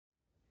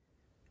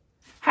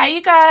Hi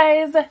you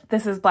guys,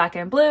 this is Black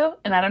and Blue,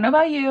 and I don't know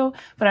about you,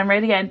 but I'm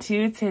ready to get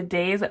into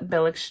today's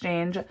bill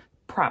exchange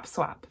prop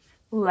swap.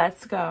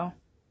 Let's go.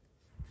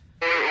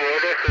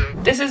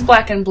 This is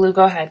Black and Blue,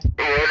 go ahead.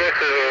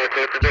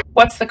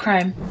 What's the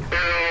crime?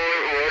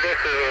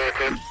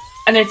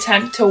 An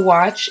attempt to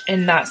watch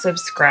and not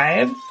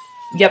subscribe?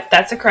 Yep,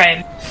 that's a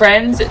crime.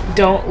 Friends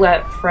don't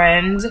let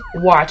friends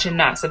watch and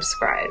not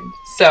subscribe.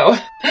 So,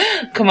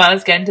 come on,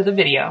 let's get into the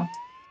video.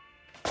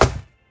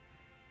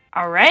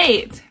 All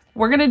right.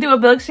 We're going to do a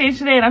bill exchange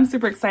today, and I'm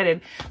super excited.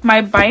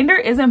 My binder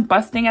isn't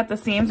busting at the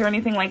seams or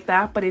anything like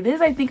that, but it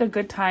is, I think, a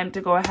good time to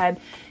go ahead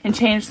and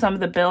change some of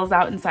the bills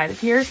out inside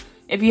of here.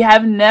 If you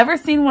have never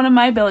seen one of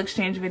my bill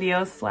exchange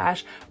videos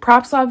slash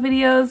prop swap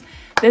videos,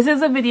 this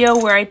is a video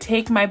where I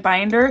take my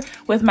binder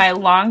with my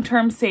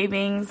long-term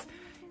savings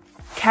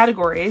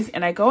categories,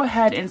 and I go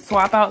ahead and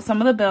swap out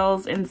some of the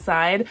bills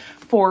inside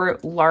for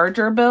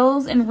larger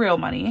bills in real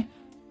money.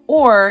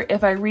 Or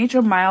if I reach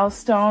a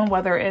milestone,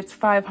 whether it's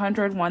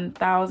 500,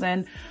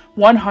 1,000,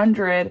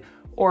 100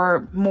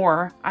 or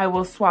more, I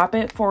will swap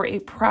it for a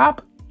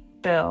prop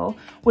bill,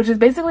 which is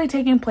basically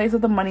taking place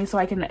of the money so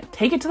I can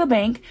take it to the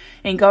bank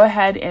and go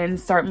ahead and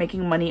start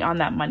making money on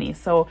that money.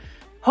 So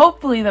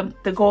hopefully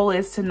the goal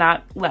is to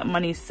not let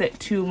money sit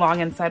too long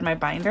inside my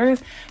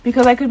binders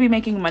because I could be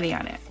making money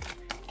on it.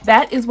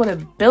 That is what a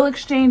bill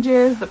exchange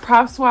is, the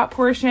prop swap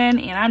portion,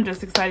 and I'm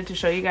just excited to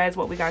show you guys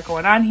what we got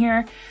going on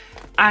here.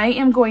 I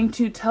am going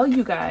to tell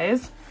you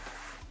guys,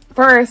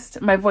 first,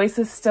 my voice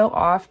is still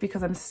off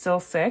because I'm still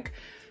sick.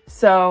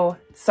 So,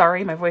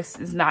 sorry, my voice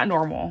is not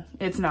normal.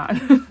 It's not.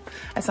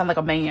 I sound like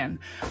a man,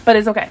 but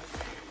it's okay.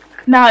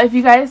 Now, if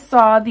you guys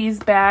saw these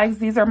bags,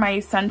 these are my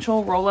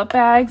essential roll-up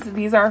bags.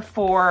 These are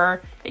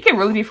for, it can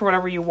really be for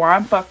whatever you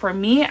want, but for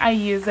me, I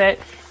use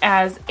it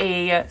as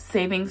a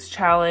savings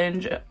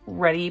challenge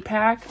ready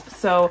pack.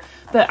 So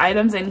the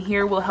items in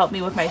here will help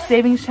me with my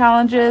savings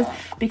challenges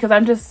because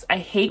I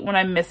hate when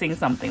I'm missing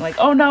something. Like,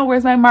 oh no,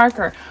 where's my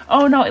marker?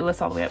 Oh no, it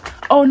lists all the way up.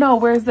 Oh no,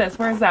 where's this?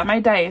 Where's that? My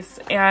dice.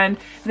 And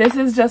this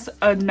is just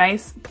a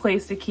nice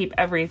place to keep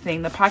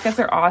everything. The pockets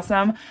are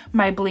awesome.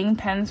 My bling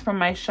pens from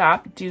my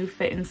shop do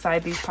fit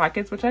inside these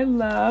pockets, which I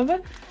love.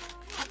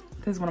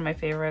 This is one of my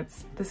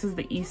favorites. This is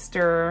the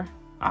Easter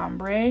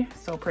ombre,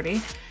 so pretty.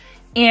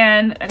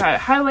 And I got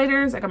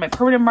highlighters, I got my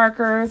permanent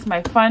markers,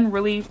 my fun,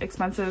 really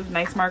expensive,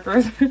 nice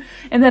markers.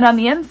 And then on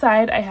the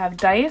inside, I have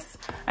dice.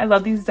 I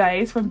love these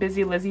dice from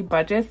Busy Lizzie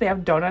Budgets. They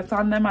have donuts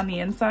on them on the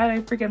inside.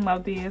 I freaking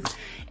love these.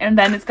 And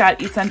then it's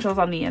got essentials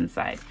on the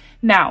inside.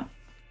 Now,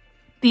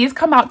 these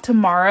come out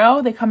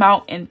tomorrow. They come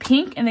out in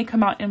pink and they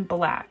come out in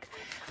black.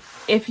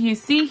 If you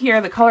see here,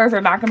 the colors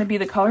are not going to be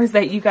the colors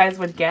that you guys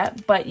would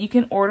get, but you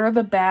can order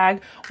the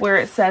bag where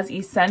it says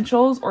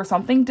essentials or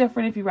something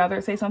different. If you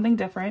rather say something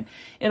different,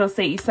 it'll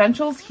say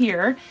essentials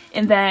here.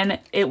 And then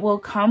it will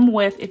come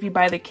with, if you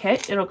buy the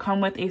kit, it'll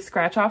come with a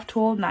scratch off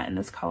tool, not in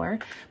this color,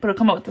 but it'll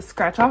come out with the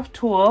scratch off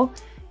tool,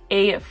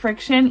 a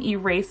friction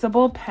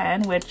erasable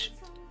pen, which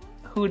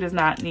who does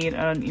not need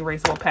an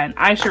erasable pen?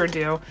 I sure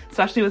do,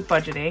 especially with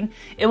budgeting.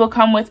 It will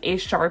come with a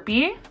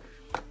Sharpie.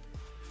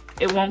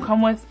 It won't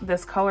come with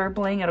this color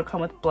bling. It'll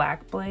come with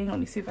black bling. Let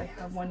me see if I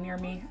have one near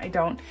me. I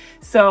don't.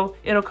 So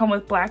it'll come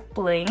with black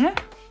bling,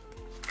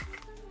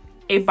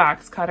 a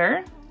box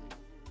cutter.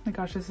 Oh my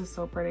gosh, this is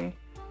so pretty.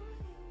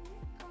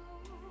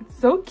 It's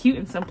so cute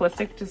and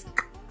simplistic, just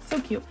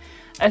so cute.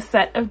 A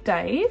set of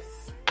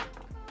dice,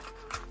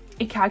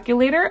 a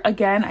calculator.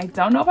 Again, I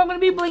don't know if I'm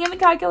going to be blinging the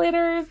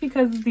calculators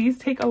because these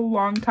take a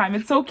long time.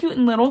 It's so cute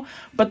and little,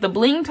 but the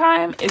bling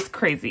time is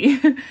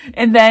crazy.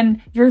 And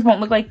then yours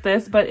won't look like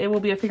this, but it will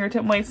be a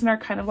fingertip moistener,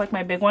 kind of like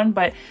my big one,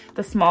 but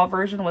the small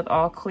version with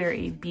all clear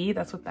AB.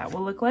 That's what that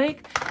will look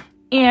like.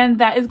 And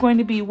that is going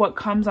to be what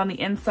comes on the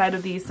inside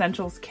of the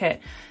Essentials kit.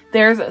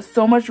 There's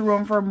so much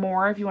room for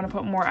more if you want to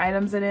put more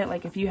items in it.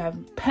 Like if you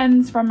have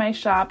pens from my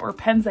shop or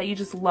pens that you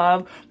just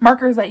love,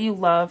 markers that you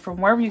love from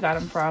wherever you got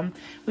them from.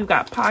 We've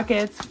got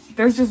pockets.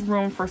 There's just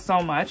room for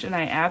so much, and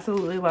I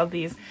absolutely love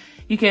these.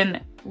 You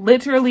can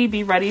literally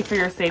be ready for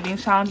your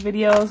savings challenge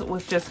videos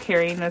with just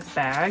carrying this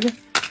bag,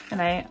 and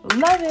I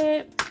love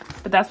it.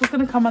 But that's what's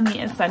going to come on the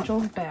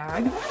Essentials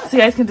bag. So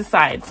you guys can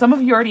decide. Some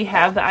of you already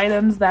have the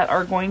items that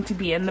are going to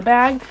be in the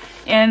bag,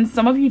 and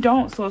some of you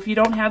don't. So if you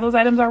don't have those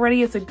items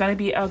already, it's going to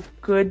be a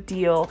good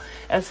deal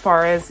as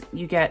far as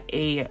you get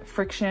a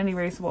friction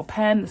erasable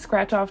pen, the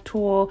scratch off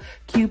tool,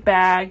 cute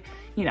bag.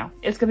 You know,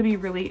 it's going to be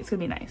really, it's going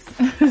to be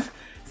nice.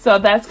 So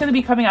that's going to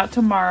be coming out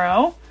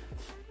tomorrow.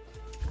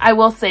 I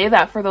will say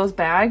that for those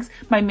bags,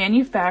 my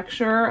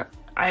manufacturer,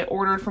 I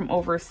ordered from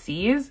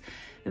overseas.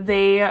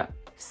 They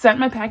sent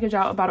my package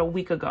out about a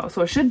week ago,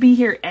 so it should be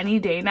here any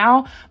day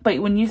now. But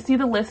when you see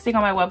the listing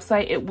on my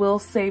website, it will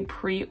say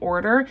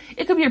pre-order.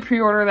 It could be a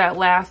pre-order that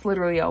lasts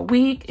literally a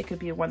week. It could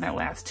be one that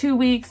lasts 2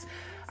 weeks.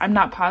 I'm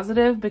not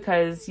positive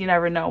because you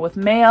never know. With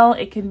mail,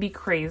 it can be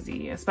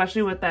crazy,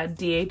 especially with that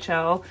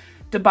DHL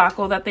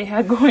debacle that they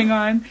had going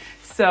on.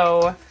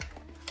 So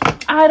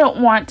I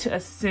don't want to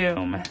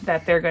assume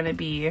that they're going to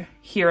be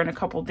here in a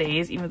couple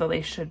days, even though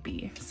they should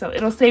be. So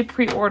it'll say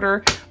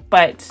pre-order,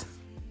 but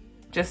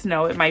just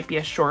know it might be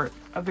a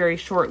very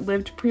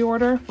short-lived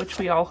pre-order, which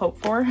we all hope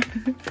for.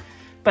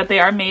 But they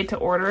are made to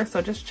order,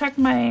 so just check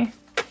my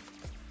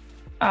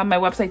my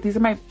website. These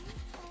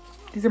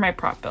are my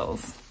prop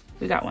bills.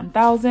 We got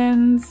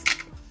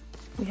 1000s,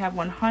 we have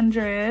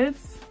 100s,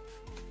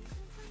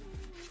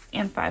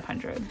 and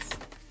 500s.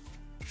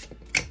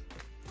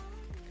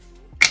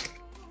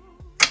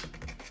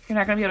 You're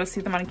not gonna be able to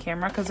see them on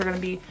camera because they're gonna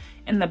be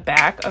in the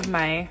back of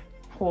my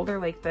holder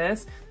like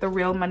this. The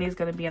real money is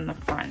gonna be in the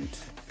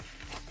front.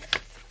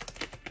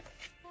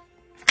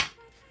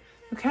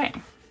 Okay.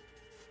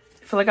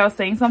 I feel like I was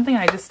saying something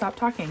and I just stopped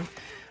talking.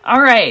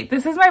 All right,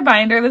 this is my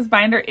binder. This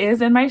binder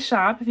is in my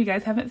shop if you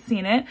guys haven't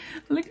seen it.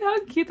 Look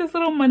how cute this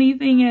little money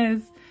thing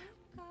is.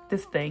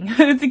 This thing.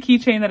 It's a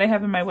keychain that I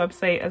have in my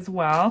website as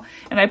well.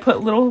 And I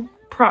put little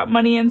prop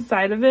money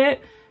inside of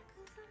it.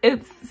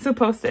 It's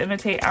supposed to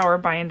imitate our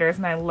binders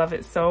and I love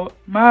it so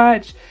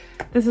much.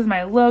 This is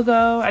my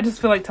logo. I just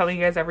feel like telling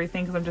you guys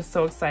everything because I'm just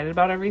so excited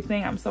about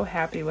everything. I'm so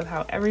happy with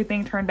how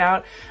everything turned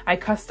out. I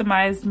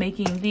customized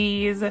making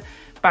these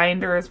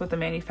binders with the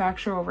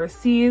manufacturer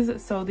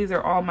overseas. So these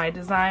are all my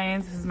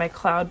designs. This is my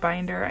cloud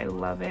binder. I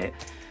love it.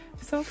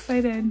 I'm so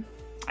excited.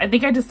 I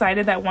think I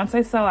decided that once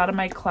I sell out of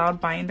my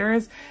cloud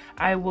binders,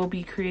 I will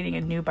be creating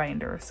a new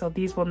binder. So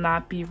these will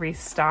not be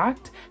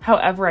restocked.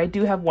 However, I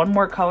do have one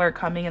more color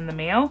coming in the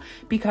mail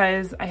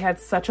because I had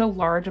such a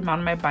large amount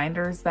of my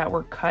binders that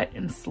were cut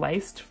and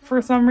sliced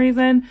for some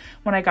reason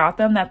when I got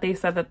them that they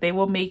said that they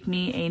will make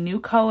me a new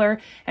color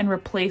and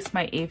replace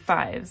my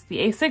A5s. The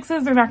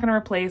A6s they're not going to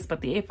replace, but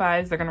the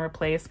A5s they're going to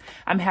replace.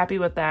 I'm happy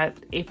with that.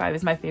 A5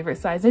 is my favorite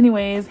size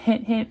anyways,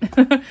 hint, hint.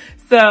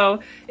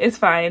 So it's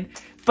fine.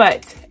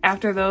 But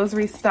after those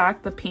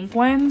restock, the pink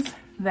ones,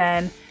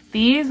 then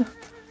these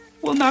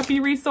will not be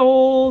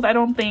resold, I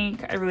don't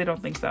think. I really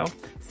don't think so.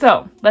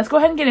 So let's go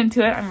ahead and get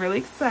into it. I'm really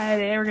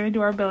excited. We're gonna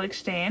do our bill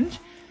exchange.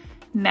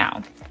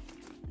 Now,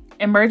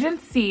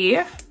 emergency.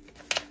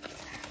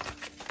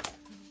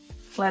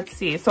 Let's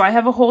see. So I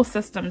have a whole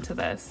system to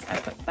this. I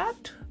put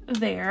that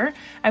there.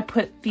 I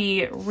put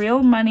the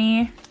real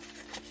money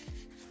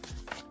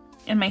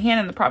in my hand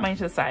and the prop money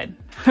to the side.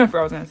 I forgot what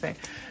I was gonna say.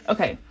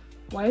 Okay.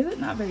 Why is it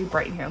not very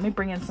bright in here? Let me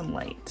bring in some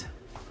light.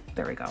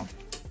 There we go.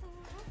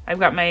 I've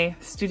got my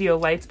studio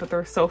lights, but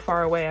they're so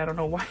far away. I don't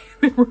know why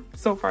they were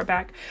so far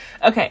back.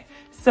 Okay,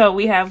 so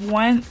we have the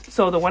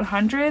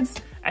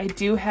 100s. I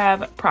do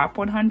have prop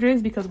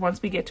 100s because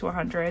once we get to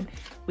 100,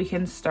 we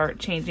can start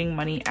changing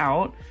money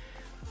out,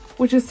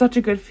 which is such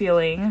a good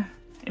feeling.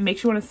 It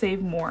makes you want to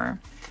save more.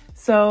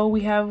 So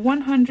we have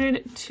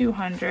 100,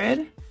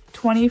 200,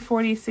 20,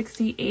 40,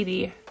 60,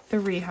 80,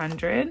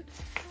 300.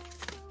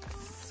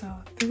 So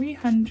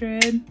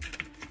 300, I'm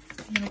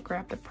gonna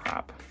grab the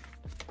prop.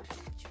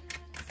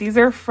 These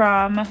are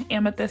from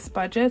Amethyst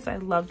Budgets. I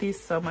love these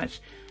so much.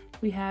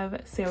 We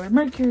have Sailor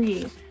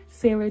Mercury,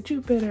 Sailor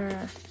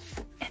Jupiter,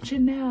 and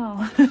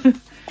Chanel.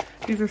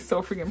 These are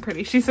so freaking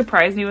pretty. She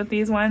surprised me with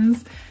these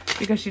ones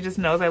because she just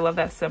knows I love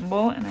that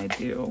symbol, and I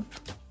do.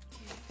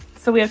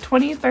 So we have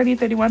 20, 30,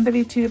 31,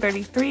 32,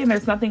 33, and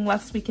there's nothing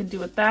less we can do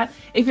with that.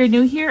 If you're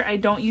new here, I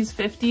don't use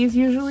 50s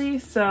usually,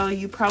 so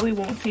you probably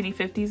won't see any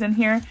 50s in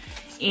here.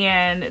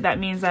 And that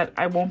means that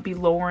I won't be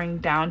lowering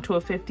down to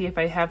a 50 if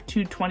I have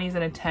two 20s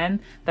and a 10.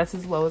 That's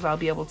as low as I'll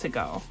be able to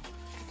go.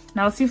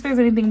 Now let's see if there's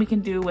anything we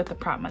can do with the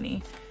prop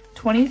money.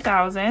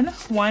 20,000,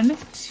 1,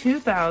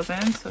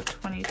 2,000, so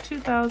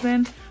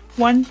 22,000,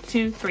 1,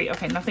 2, 3.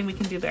 Okay, nothing we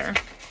can do there.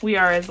 We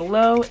are as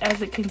low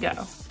as it can go.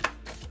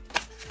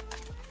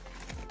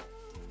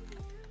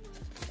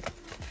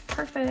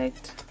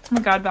 Perfect. Oh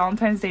my God,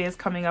 Valentine's Day is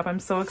coming up. I'm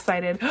so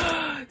excited.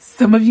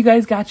 Some of you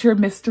guys got your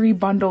mystery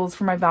bundles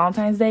for my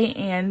Valentine's Day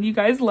and you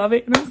guys love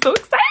it and I'm so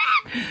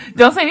excited.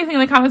 Don't say anything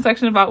in the comment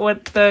section about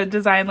what the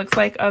design looks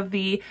like of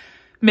the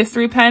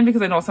mystery pen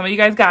because I know some of you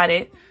guys got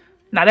it.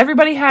 Not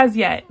everybody has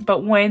yet,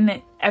 but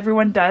when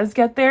everyone does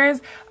get theirs,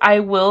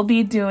 I will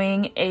be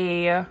doing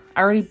I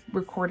already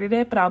recorded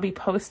it, but I'll be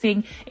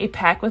posting a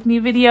pack with me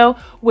video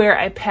where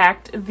I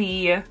packed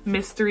the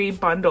mystery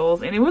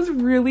bundles and it was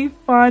really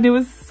fun. It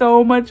was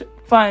so much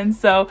fun.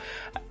 So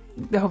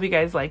I hope you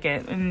guys like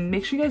it and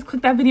make sure you guys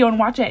click that video and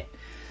watch it.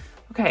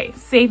 Okay,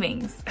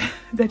 savings.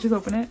 Did I just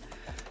open it?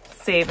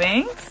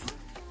 Savings.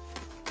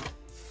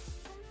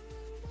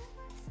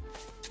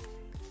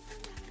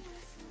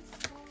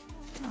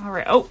 All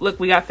right. Oh, look,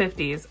 we got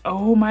 50s.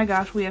 Oh my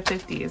gosh, we have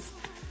 50s.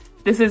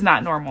 This is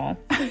not normal.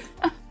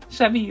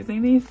 Should I be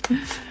using these?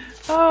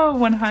 Oh,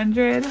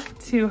 100,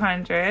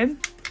 200.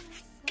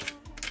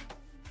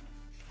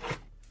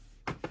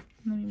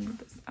 Let me move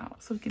this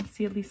out so we can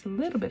see at least a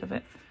little bit of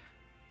it.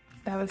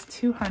 That was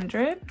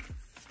 200.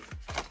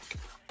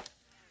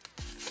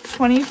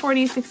 20,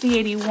 40, 60,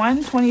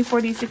 81, 20,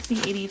 40, 60,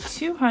 80,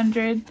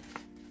 200.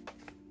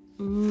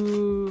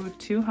 Ooh,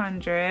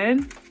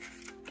 200.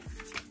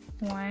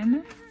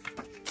 1,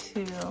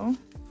 2.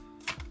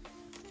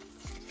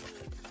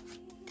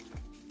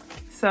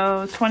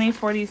 So 20,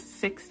 40,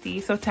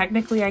 60. So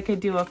technically I could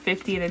do a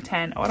 50 and a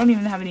 10. Oh, I don't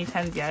even have any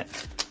 10s yet.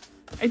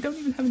 I don't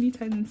even have any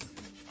 10s.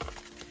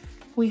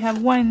 We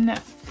have one,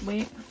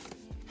 wait.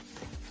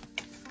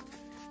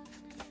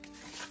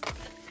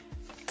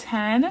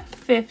 10,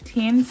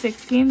 15,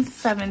 16,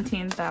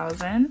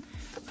 17,000.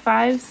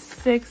 5,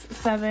 6,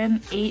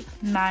 7, 8,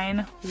 9,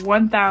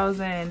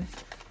 1,000.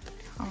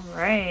 All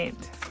right.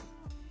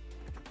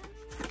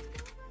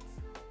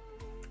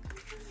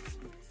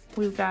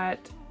 We've got,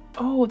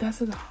 oh,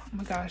 that's a, oh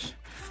my gosh.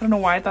 I don't know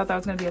why I thought that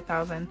was gonna be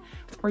 1,000.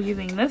 We're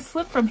using this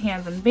slip from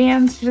Hands and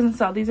Bands. She doesn't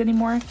sell these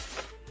anymore.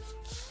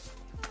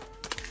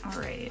 All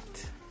right.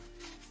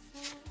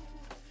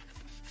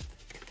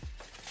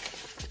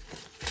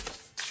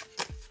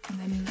 And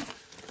then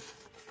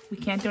we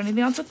can't do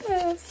anything else with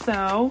this,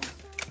 so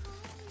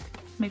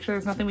make sure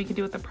there's nothing we can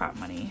do with the prop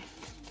money.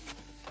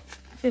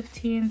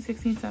 15,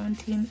 16,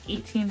 17,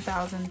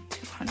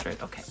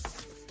 18,200. Okay.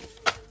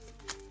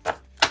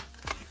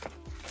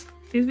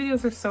 These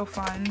videos are so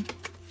fun.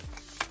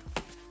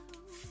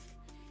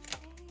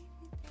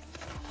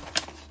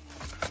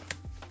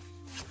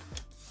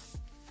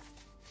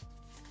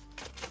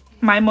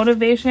 My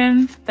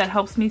motivation that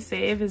helps me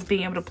save is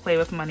being able to play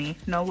with money.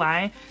 No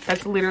lie.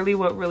 That's literally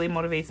what really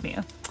motivates me.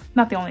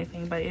 Not the only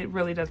thing, but it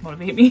really does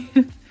motivate me.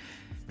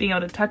 Being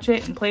able to touch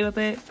it and play with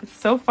it. It's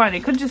so fun.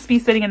 It could just be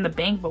sitting in the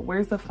bank, but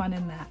where's the fun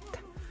in that?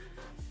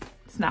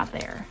 It's not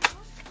there.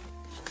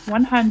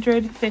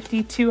 100,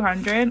 50,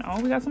 200.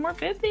 Oh, we got some more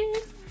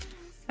 50s.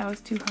 That was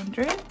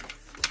 200.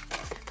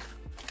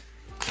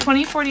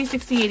 20, 40,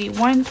 60,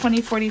 81.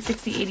 20, 40,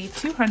 60, 80,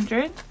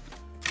 200.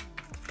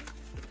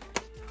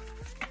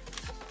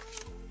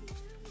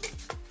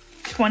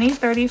 20,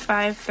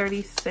 35,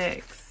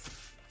 36.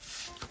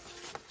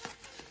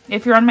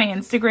 If you're on my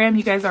Instagram,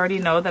 you guys already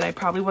know that I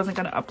probably wasn't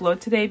going to upload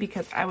today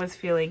because I was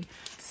feeling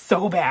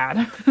so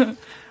bad.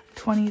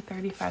 20,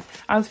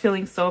 35. I was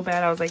feeling so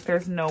bad. I was like,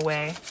 there's no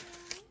way.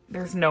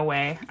 There's no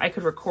way I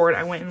could record.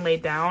 I went and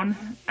laid down.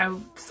 I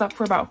slept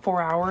for about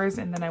 4 hours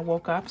and then I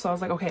woke up. So I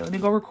was like, okay, let me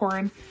go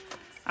record.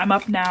 I'm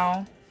up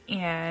now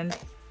and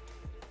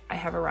I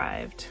have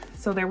arrived.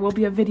 So there will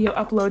be a video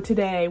upload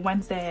today,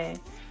 Wednesday.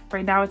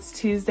 Right now it's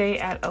Tuesday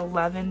at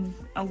 11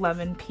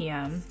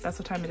 p.m. That's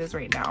what time it is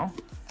right now.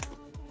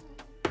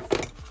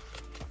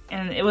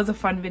 And it was a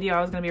fun video.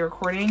 I was gonna be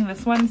recording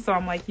this one, so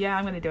I'm like, yeah,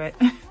 I'm gonna do it.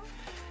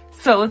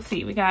 So let's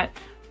see, we got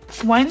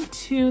 1,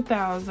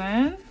 2,000.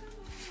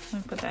 Let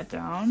me put that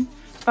down.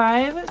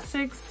 5,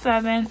 6,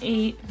 7,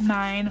 8,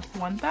 9,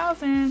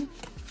 1,000.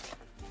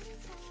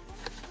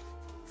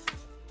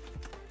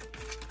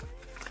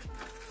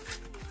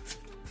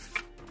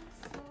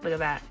 Look at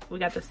that. We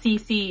got the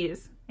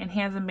CCs. And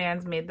Hands and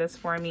Bands made this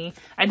for me.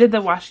 I did the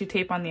washi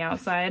tape on the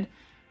outside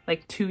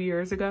like 2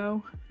 years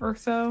ago or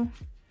so.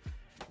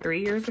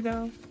 3 years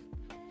ago?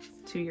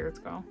 2 years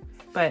ago.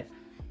 But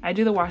I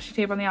do the washi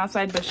tape on the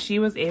outside, but she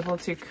was able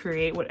to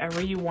create whatever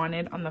you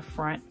wanted on the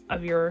front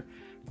of your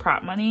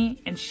prop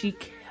money, and she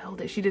killed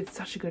it. She did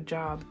such a good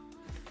job.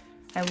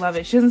 I love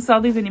it. She doesn't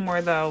sell these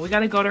anymore though. We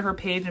gotta go to her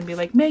page and be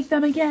like, make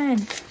them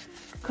again,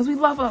 because we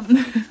love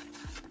them.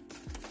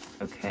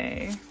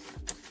 Okay.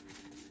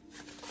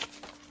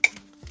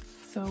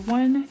 So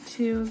 1,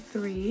 2,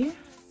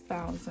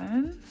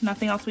 3,000.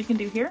 Nothing else we can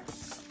do here.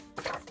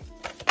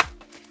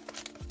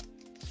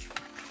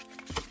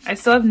 I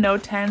still have no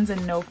 10s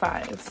and no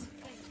 5s.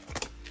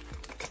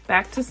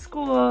 Back to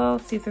school.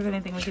 See if there's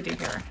anything we could do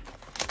here.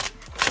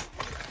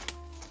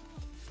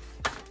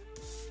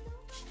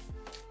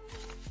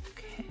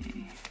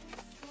 Okay.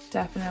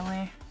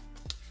 Definitely.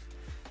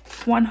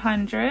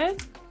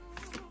 100.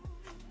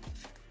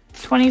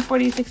 20,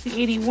 40,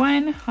 60, 80,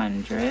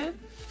 100.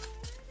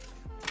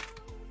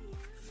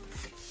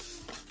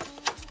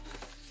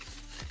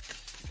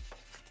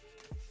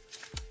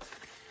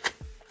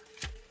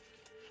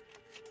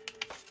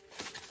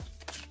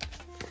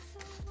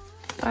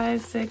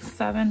 5, 6,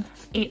 7,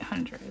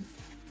 800.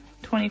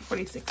 20,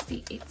 40, 60,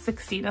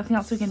 860. Nothing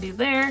else we can do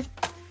there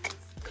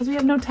because we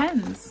have no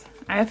 10s.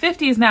 I have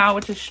 50s now,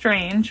 which is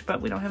strange, but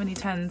we don't have any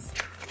 10s.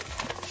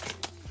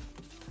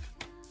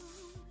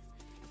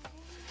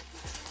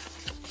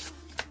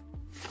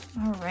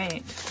 All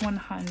right,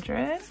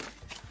 100.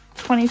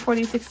 20,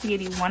 40, 60,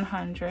 80,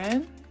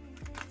 100.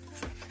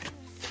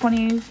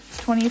 20,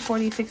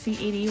 40,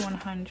 60, 80,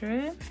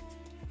 100.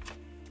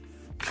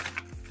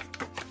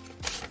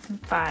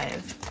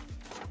 5.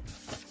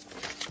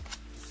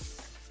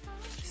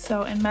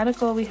 So in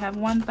medical we have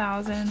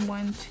 1,000,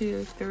 1,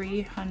 2,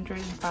 300,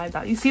 and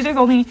 5,000. You see, there's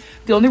only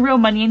the only real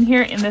money in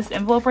here in this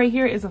envelope right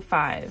here is a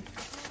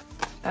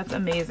 5. That's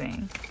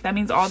amazing. That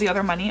means all the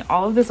other money,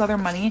 all of this other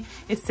money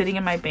is sitting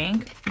in my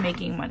bank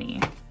making money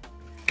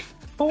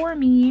for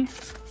me.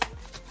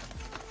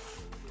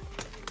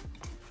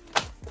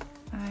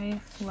 I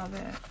love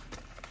it.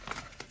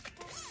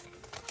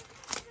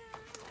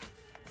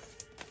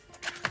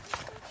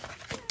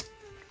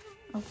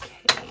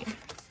 Okay.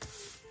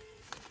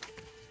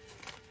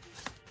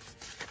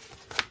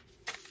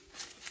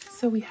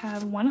 So we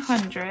have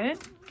 100.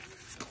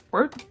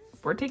 We're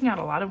taking out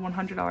a lot of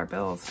 $100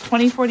 bills.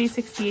 20, 40,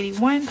 60,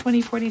 81,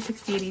 20, 40,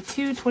 60,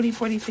 82, 20,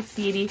 40,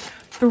 60, 80,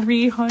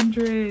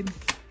 300.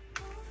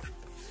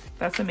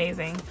 That's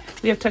amazing.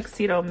 We have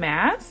Tuxedo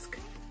Mask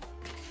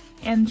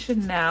and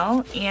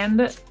Chanel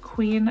and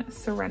Queen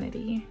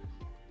Serenity.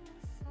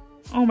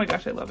 Oh my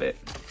gosh, I love it.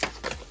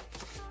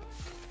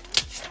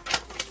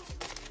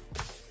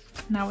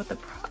 Now with the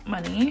prop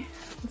money,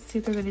 let's see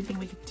if there's anything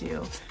we could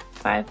do.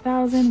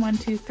 5,000, 1,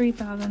 2,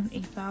 3,000,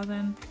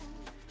 8,000,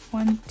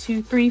 1,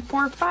 2, 3,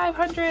 4,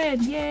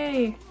 500,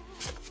 yay.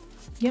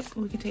 Yep,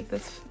 we could take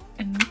this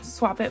and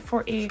swap it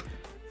for a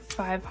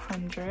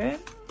 500.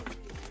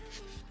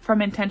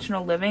 From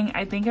Intentional Living,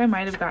 I think I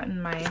might have gotten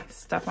my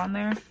stuff on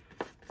there.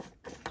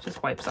 It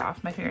just wipes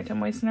off my fingertip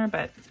moistener,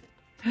 but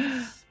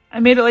I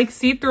made it like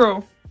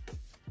see-through.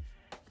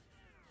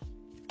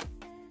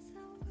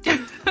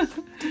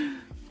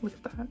 Look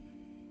at that.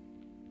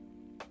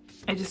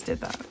 I just did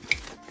that.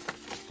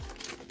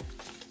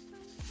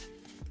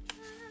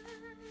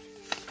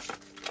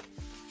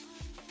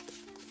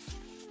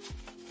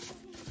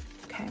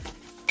 Okay. I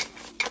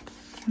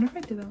wonder if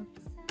I did that.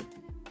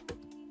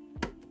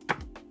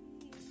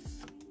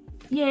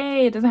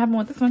 Yay, it doesn't happen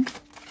with this one.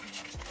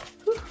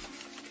 Whew.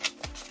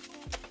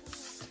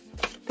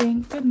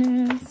 Thank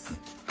goodness.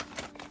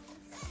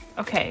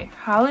 Okay,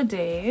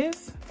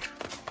 holidays.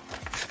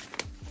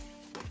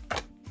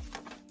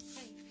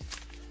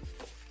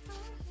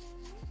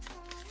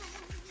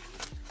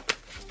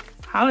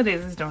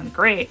 Holidays is doing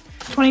great.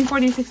 20,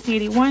 40, 60,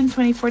 81,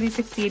 20, 40,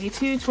 60,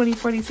 82, 20,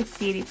 40,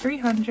 60, 80,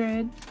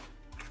 300.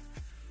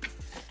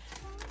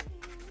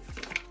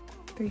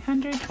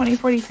 300, 20,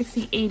 40,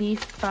 60,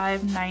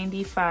 85,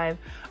 95.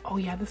 Oh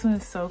yeah, this one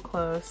is so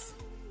close.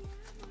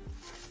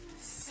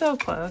 So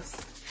close.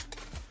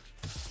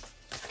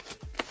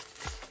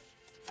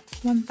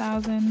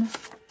 1,000,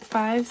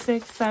 5,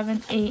 6,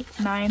 7, 8,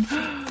 9,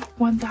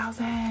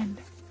 1,000.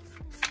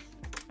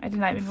 I did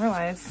not even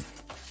realize.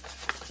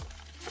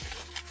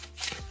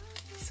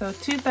 So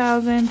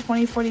 2,000,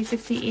 20, 40,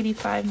 60,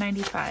 85,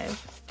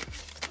 95.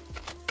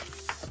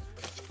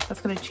 That's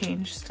gonna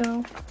change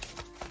still,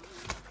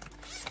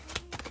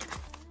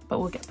 but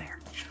we'll get there.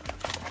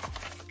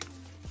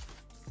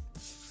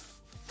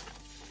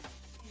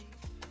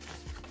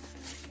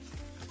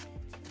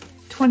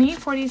 $20,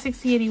 40,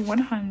 60, 80,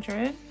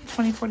 100,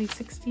 20, 40,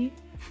 60.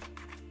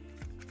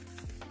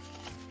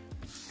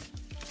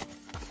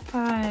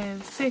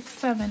 5, 6,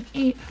 7,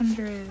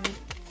 800.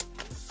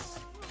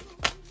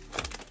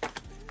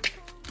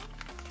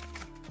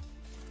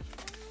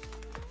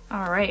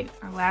 All right,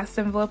 our last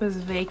envelope is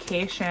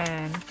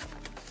vacation.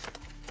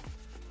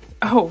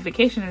 Oh,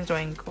 vacation is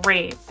doing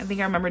great. I think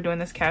I remember doing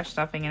this cash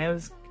stuffing and it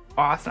was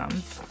awesome.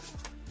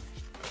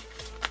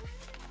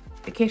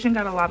 Vacation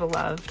got a lot of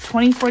love.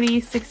 20,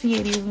 40, 60,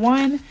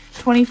 81,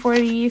 20,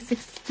 40,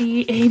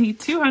 60, 80,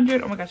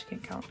 200. Oh my gosh, I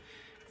can't count.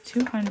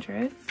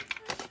 200.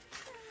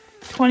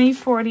 20,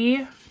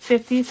 40,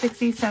 50,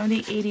 60,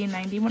 70, 80,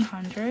 90,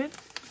 100.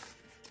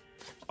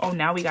 Oh,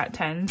 now we got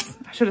 10s.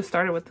 I should have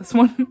started with this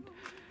one.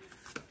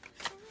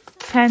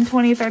 10,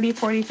 20, 30,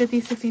 40,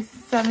 50, 60,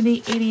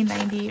 70, 80,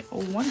 90,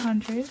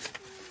 100.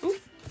 Ooh.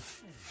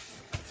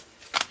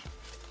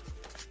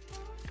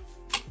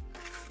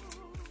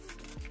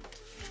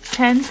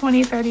 $10,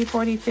 20, 30,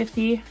 40,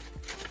 50.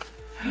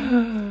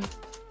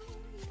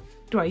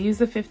 Do I use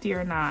the 50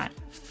 or not?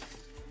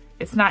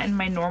 It's not in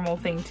my normal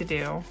thing to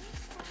do.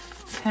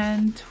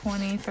 10,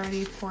 20,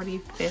 30, 40,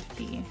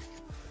 50.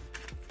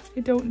 I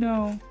don't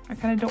know. I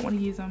kind of don't want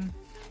to use them.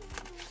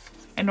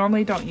 I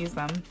normally don't use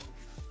them.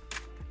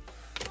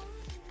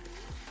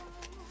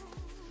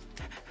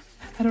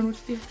 I don't know what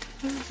to do.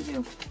 I don't know what to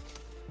do.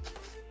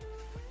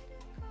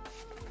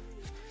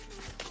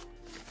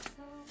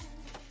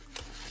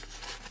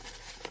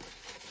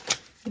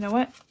 You know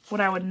what? What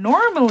I would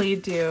normally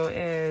do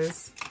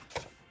is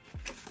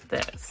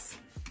this.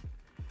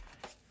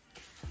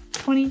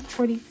 20,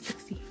 40,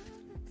 60.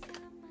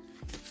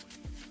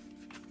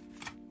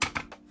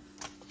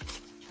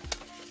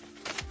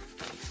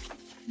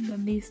 And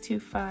then these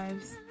two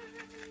 5s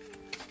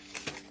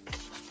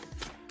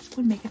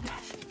would make it 10.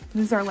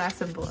 This is our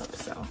last envelope,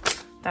 so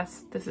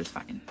this is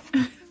fine.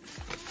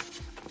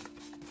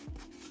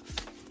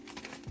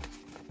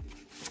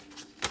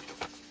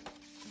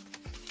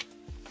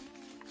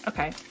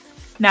 Okay,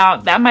 now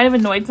that might have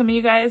annoyed some of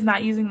you guys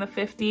not using the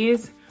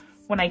 50s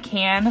when I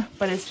can,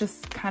 but it's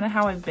just kind of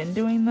how I've been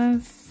doing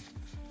this.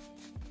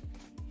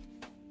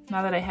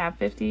 Now that I have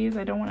 50s,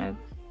 I don't want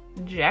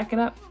to jack it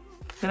up.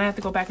 Then I have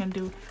to go back and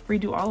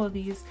redo all of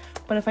these.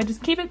 But if I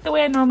just keep it the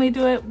way I normally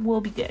do it,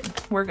 we'll be good.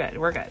 We're good,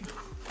 we're good.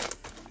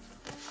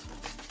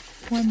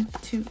 1,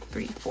 2,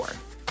 3, 4.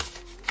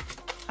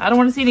 I don't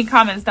want to see any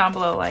comments down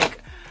below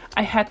like,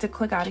 I had to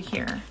click out of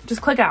here.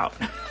 Just click out.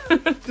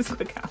 Just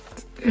click out.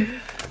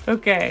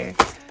 Okay,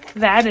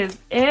 that is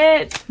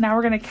it. Now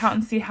we're going to count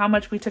and see how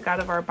much we took out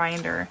of our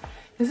binder.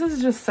 This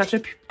is just such a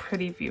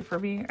pretty view for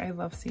me. I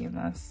love seeing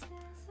this.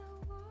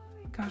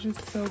 Gosh,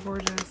 it's so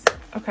gorgeous.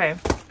 Okay,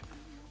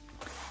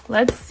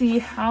 let's see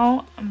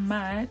how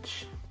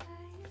much.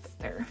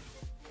 There.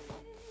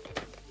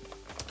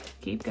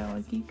 Keep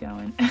going, keep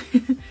going.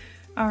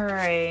 All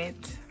right.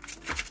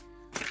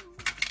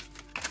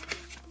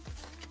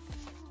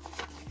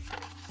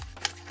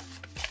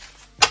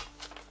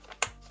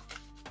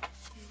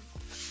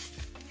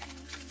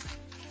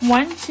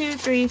 1, 2,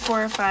 3,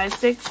 4, 5,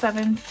 6,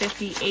 7,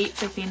 50, 8,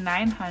 50,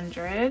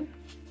 900.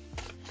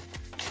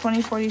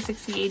 20, 40,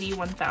 60, 80,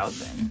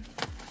 1,000.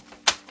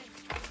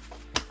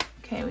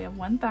 Okay, we have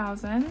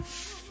 1,000.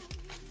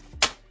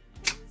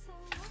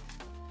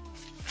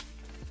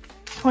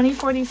 20,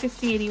 40,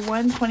 60,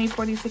 81, 20,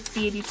 40,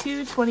 60,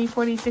 82, 20,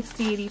 40,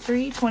 60,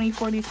 83, 20,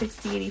 40,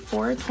 60,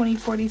 84, 20,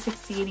 40,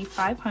 60, 80,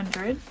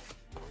 500.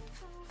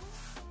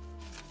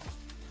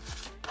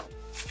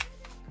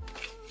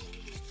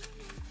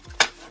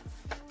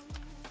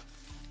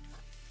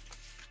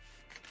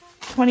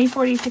 20,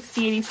 40,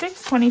 60,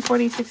 86, 20,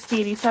 40,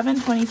 60,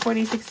 87, 20,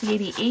 40, 60,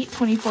 88,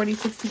 20, 40,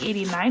 60,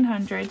 80,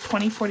 900,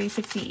 20, 40,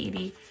 60,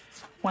 80,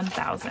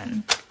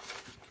 1,000.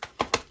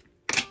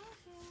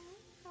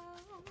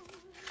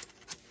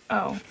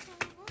 Oh,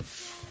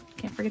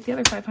 can't forget the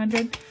other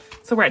 500.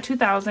 So we're at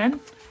 2,000.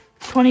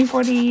 20,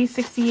 40,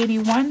 60,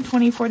 81,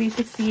 20, 40,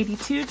 60,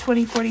 82,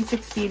 20, 40,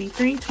 60,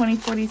 83, 20,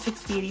 40,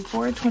 60,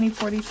 84, 20,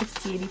 40,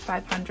 60, 80,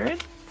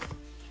 500.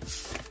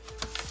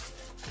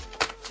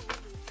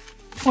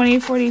 20,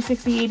 40,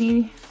 60,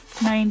 80,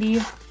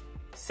 90,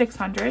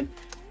 600.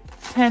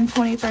 10,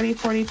 20, 30,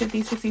 40,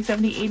 50, 60,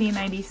 70, 80,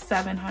 90,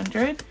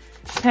 700.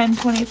 10,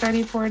 20,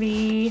 30,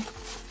 40,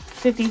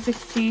 50,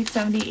 60,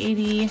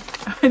 70,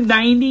 80,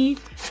 90,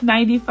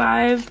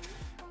 95,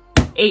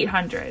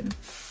 800.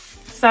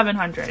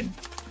 700.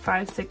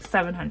 5, 6,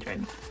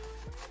 700.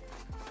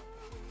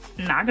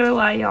 Not gonna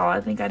lie, y'all,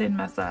 I think I didn't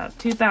mess up.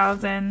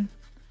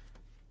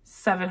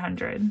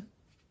 2,700.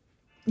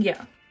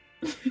 Yeah.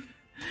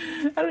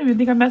 I don't even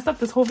think I messed up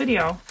this whole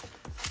video.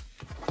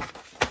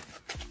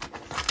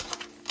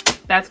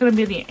 That's gonna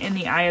be in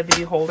the eye of the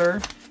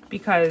beholder,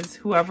 because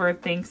whoever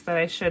thinks that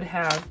I should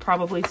have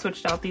probably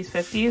switched out these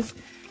 50s,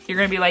 you're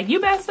gonna be like,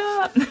 you messed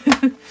up.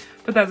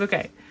 But that's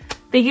okay.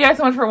 Thank you guys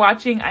so much for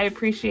watching. I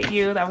appreciate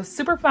you. That was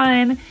super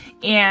fun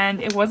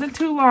and it wasn't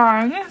too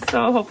long.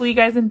 So hopefully you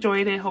guys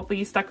enjoyed it. Hopefully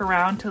you stuck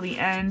around till the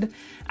end.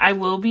 I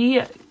will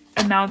be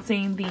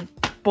announcing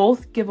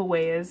both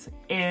giveaways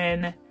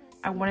in,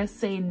 I want to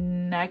say,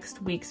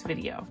 next week's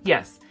video.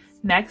 Yes,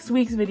 next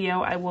week's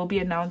video I will be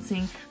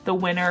announcing the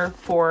winner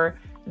for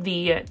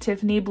the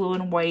Tiffany Blue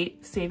and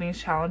White Savings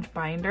Challenge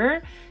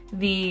binder,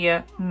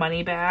 the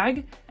money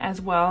bag, as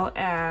well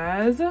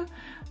as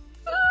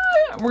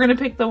we're gonna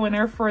pick the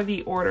winner for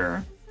the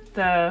order.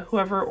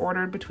 Whoever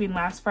ordered between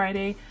last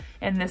Friday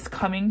and this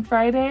coming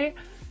Friday.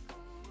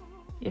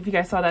 If you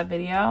guys saw that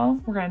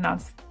video, we're gonna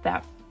announce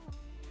that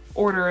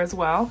order as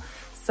well.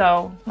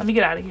 So let me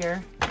get out of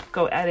here,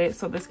 go edit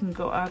so this can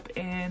go up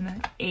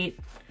in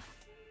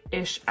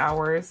 8-ish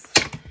hours.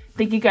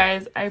 Thank you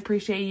guys, I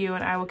appreciate you,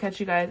 and I will catch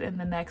you guys in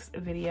the next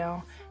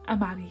video.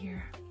 I'm out of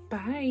here,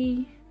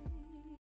 bye.